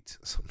Bill Gates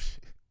or some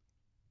shit.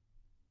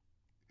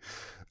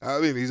 I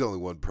mean, he's only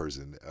one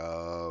person,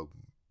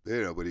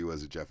 but he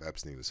was a Jeff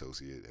Epstein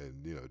associate,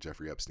 and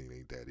Jeffrey Epstein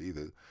ain't that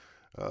either.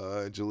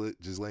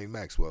 Ghislaine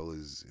Maxwell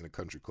is in a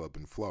country club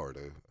in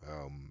Florida.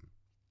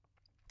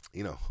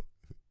 You know,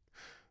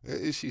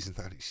 she's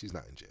not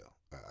in jail.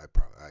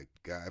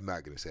 I'm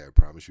not gonna say I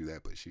promise you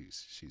that, but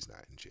she's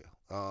not in jail.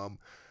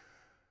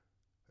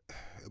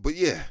 But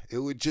yeah, it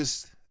would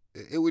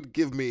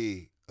give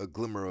me a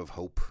glimmer of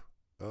hope.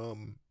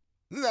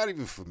 Not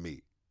even for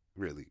me,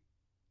 really,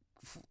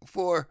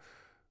 for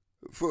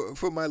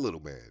my little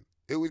man.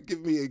 It would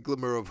give me a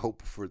glimmer of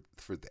hope for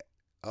that.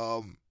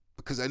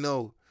 Because I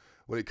know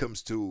when it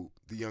comes to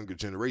the younger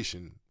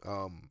generation,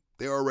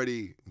 they're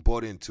already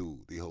bought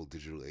into the whole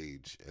digital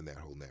age and that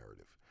whole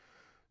narrative.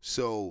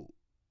 So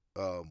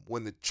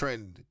when the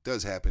trend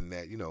does happen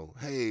that,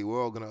 hey,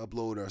 we're all going to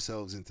upload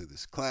ourselves into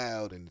this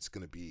cloud and it's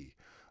going to be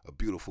a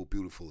beautiful,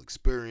 beautiful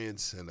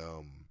experience, and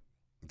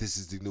this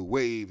is the new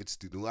wave, it's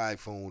the new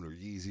iPhone or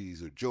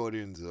Yeezys or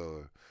Jordans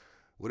or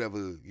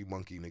whatever you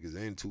monkey niggas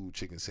are into,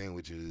 chicken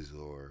sandwiches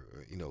or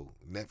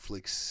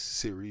Netflix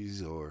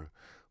series or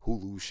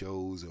Hulu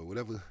shows or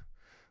whatever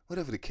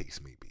the case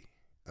may be.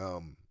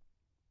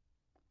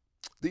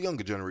 The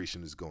younger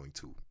generation is going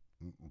to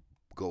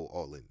go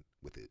all in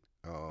with it.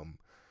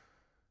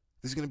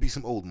 There's going to be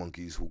some old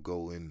monkeys who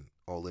go in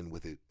all in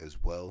with it as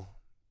well,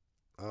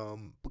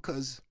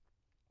 because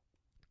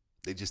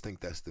they just think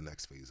that's the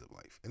next phase of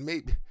life. And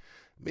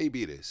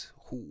maybe it is.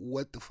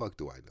 What the fuck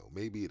do I know?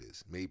 Maybe it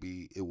is.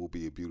 Maybe it will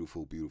be a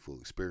beautiful, beautiful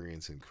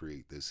experience and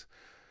create this,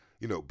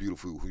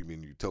 beautiful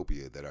human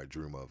utopia that I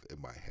dream of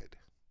in my head.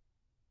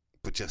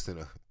 But just in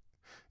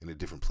a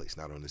different place,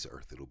 not on this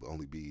earth. It'll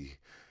only be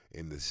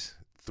in this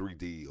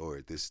 3D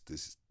or this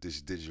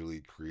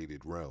digitally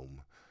created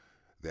realm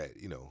that,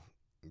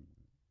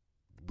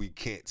 we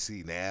can't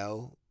see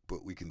now,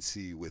 but we can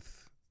see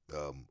with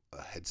a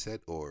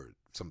headset or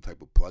some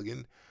type of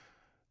plug-in.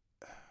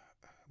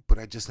 But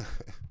I just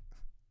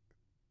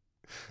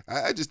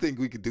think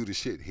we could do the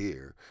shit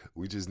here.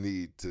 We just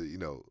need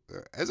to,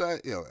 as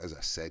I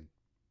said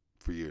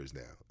for years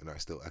now, and I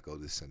still echo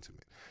this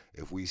sentiment.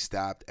 If we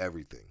stopped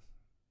everything,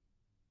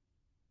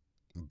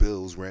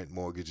 bills, rent,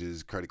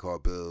 mortgages, credit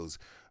card bills,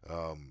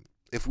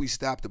 if we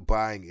stopped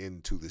buying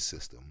into the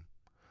system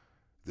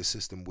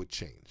would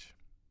change.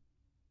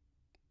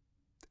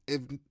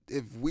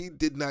 If we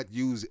did not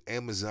use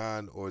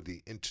Amazon or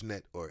the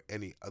internet or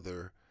any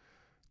other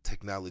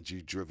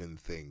technology-driven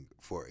thing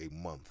for a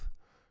month,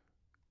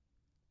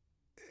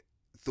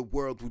 the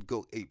world would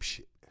go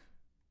apeshit.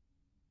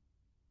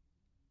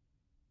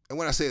 And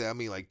when I say that, I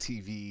mean like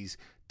TVs,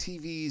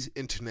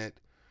 internet,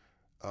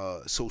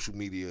 social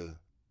media,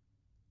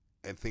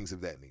 and things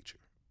of that nature.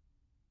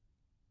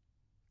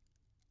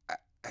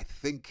 I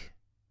think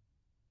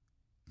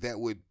that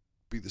would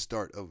be the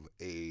start of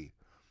a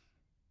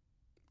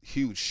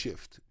huge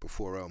shift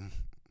before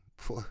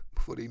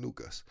they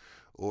nuke us,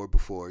 or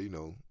before,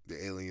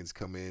 the aliens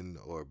come in,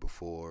 or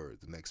before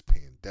the next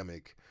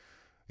pandemic,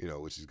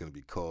 which is going to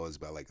be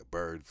caused by like a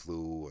bird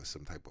flu or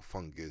some type of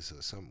fungus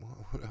or some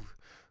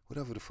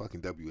whatever the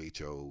fucking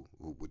WHO,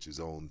 which is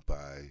owned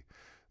by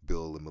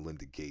Bill and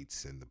Melinda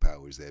Gates and the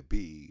powers that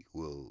be,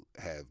 will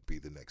have be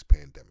the next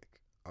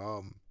pandemic.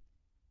 And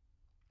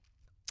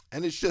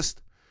it's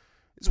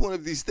one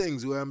of these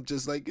things where I'm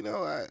just like,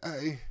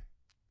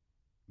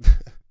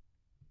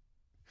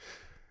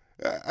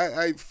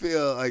 I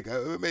feel like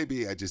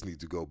maybe I just need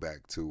to go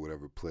back to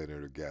whatever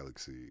planet or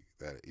galaxy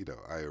that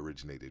I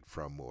originated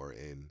from or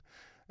in.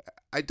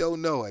 I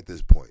don't know at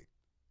this point.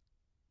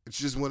 It's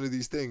just one of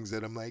these things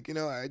that I'm like,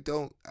 I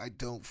don't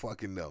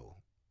fucking know.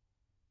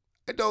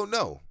 I don't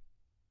know.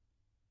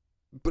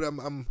 But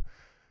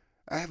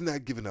I have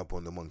not given up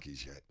on the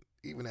monkeys yet.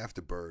 Even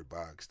after Bird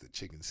Box, the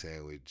chicken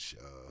sandwich,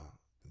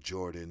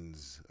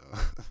 Jordan's,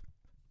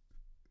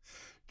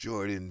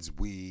 Jordan's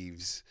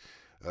weaves,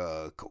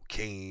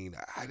 cocaine.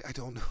 I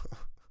don't know.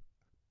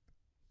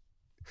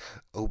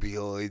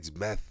 Opioids,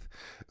 meth,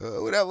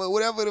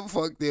 whatever the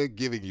fuck they're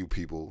giving you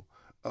people.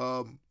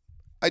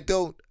 I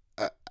don't.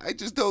 I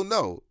just don't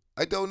know.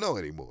 I don't know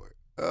anymore.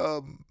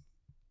 I'm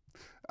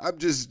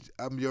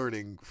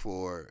yearning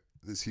for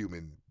this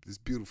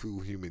beautiful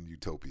human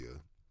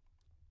utopia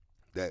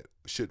that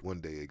should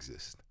one day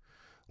exist.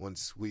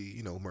 Once we,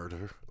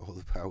 murder all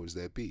the powers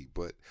that be.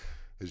 But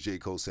as J.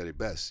 Cole said it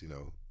best,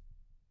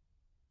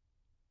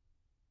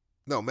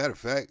 No, matter of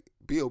fact,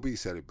 B.O.B.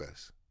 said it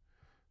best.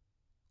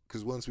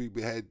 Because once we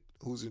had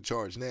who's in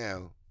charge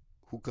now,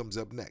 who comes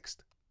up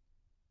next?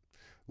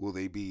 Will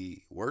they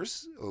be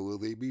worse or will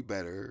they be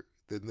better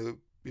than the,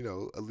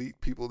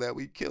 elite people that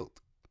we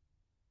killed?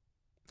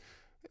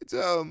 It's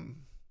Elon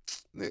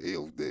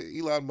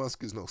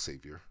Musk is no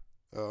savior.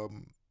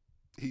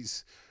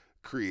 He's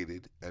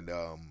created and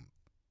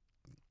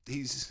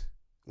he's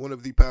one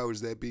of the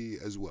powers that be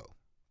as well.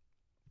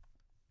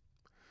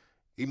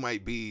 He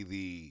might be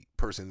the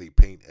person they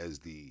paint as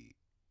the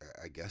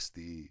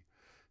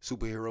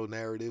superhero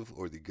narrative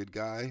or the good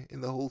guy in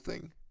the whole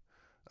thing.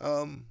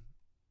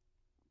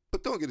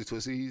 But don't get it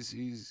twisted.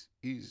 He's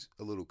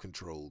a little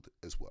controlled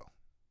as well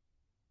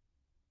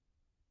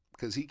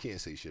because he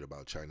can't say shit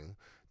about China.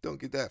 Don't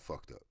get that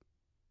fucked up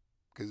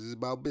because it's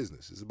about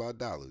business. It's about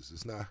dollars.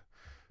 It's not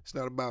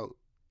about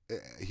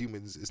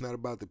humans. It's not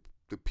about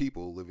the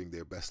people living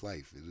their best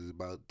life. It is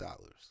about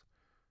dollars.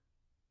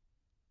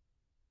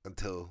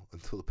 Until the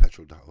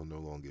petrodollar no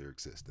longer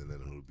exists, and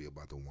then it'll be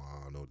about the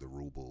yuan or the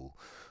ruble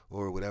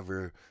or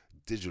whatever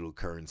digital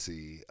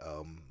currency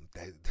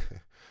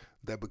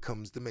that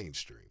becomes the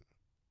mainstream.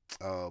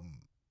 I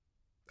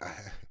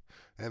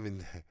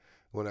haven't,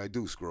 when I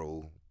do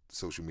scroll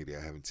social media,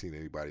 I haven't seen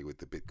anybody with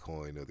the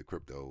Bitcoin or the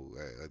crypto.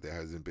 There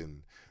hasn't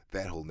been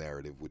that whole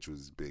narrative, which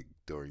was big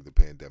during the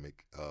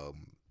pandemic,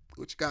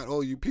 which got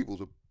all you people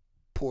to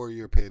pour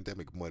your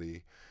pandemic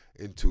money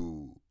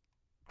into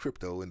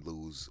crypto and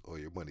lose all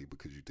your money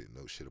because you didn't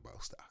know shit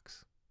about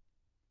stocks.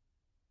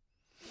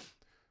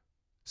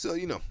 So,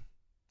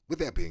 with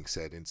that being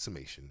said, in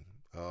summation,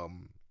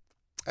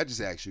 I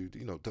just ask you,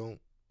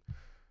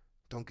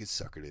 don't get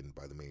suckered in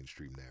by the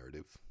mainstream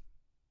narrative.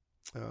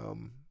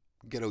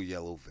 Get a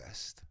yellow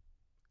vest,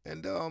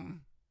 and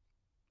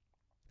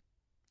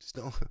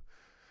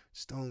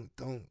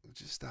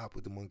just stop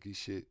with the monkey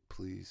shit,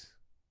 please.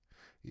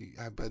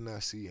 I better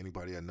not see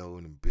anybody I know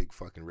in big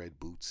fucking red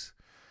boots.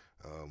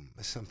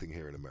 There's something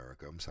here in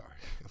America. I'm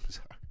sorry.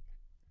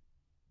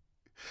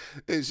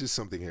 It's just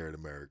something here in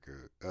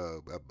America. I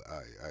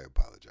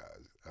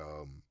apologize.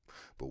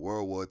 But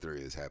World War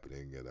III is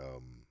happening, and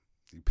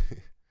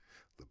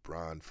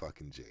LeBron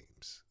fucking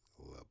James.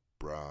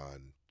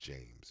 LeBron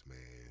James,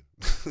 man.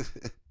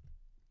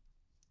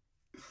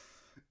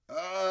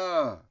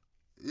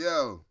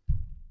 Yo.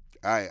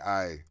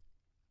 I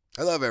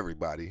love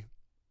everybody.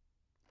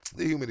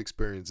 The human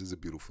experience is a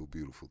beautiful,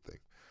 beautiful thing.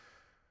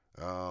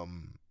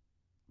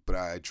 But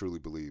I truly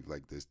believe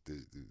like this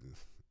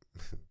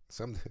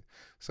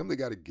something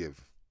got to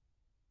give.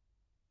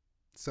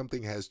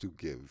 Something has to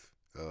give.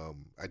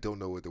 I don't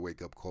know what the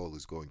wake up call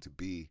is going to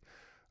be.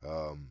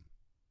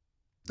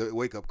 The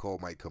wake up call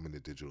might come in the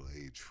digital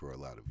age for a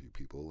lot of you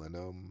people,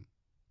 and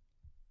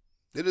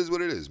it is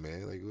what it is,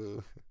 man. Like,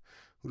 who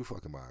the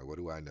fuck am I? What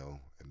do I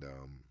know? And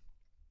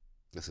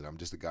listen, I'm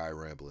just a guy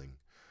rambling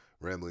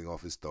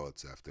off his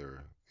thoughts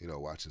after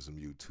watching some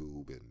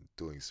YouTube and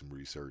doing some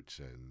research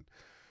and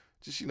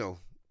just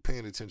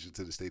paying attention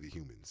to the state of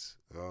humans.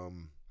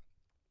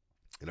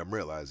 And I'm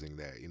realizing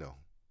that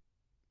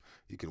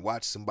you can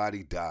watch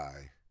somebody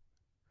die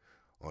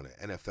on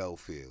an NFL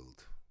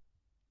field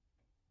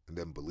and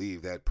then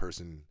believe that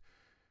person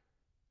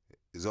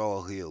is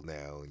all healed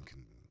now and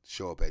can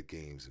show up at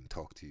games and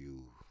talk to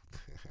you.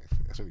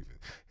 I don't even.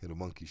 And the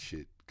monkey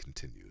shit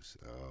continues.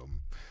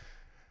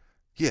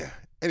 Yeah.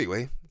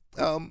 Anyway,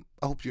 I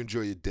hope you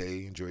enjoy your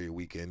day, enjoy your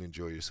weekend,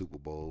 enjoy your Super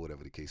Bowl,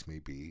 whatever the case may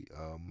be.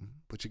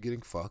 But you're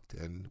getting fucked,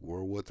 and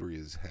World War III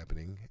is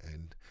happening,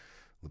 and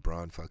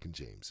LeBron fucking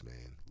James,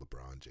 man.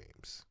 LeBron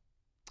James.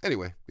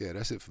 Anyway, yeah,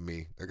 that's it for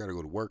me. I gotta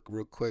go to work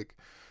real quick,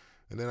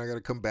 and then I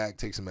gotta come back,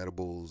 take some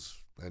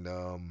edibles, and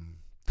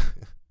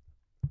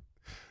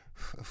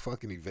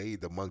fucking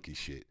evade the monkey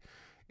shit.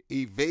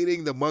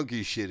 Evading the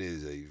monkey shit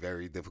is a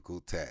very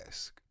difficult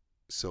task.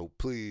 So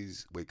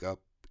please wake up.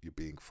 You're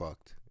being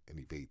fucked, and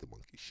evade the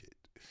monkey shit.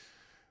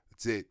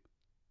 That's it.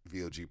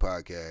 VOG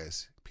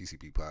podcast,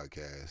 PCP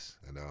podcast,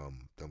 and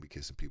don't be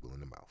kissing people in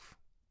the mouth.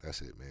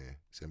 That's it, man.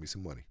 Send me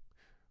some money.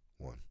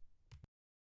 One.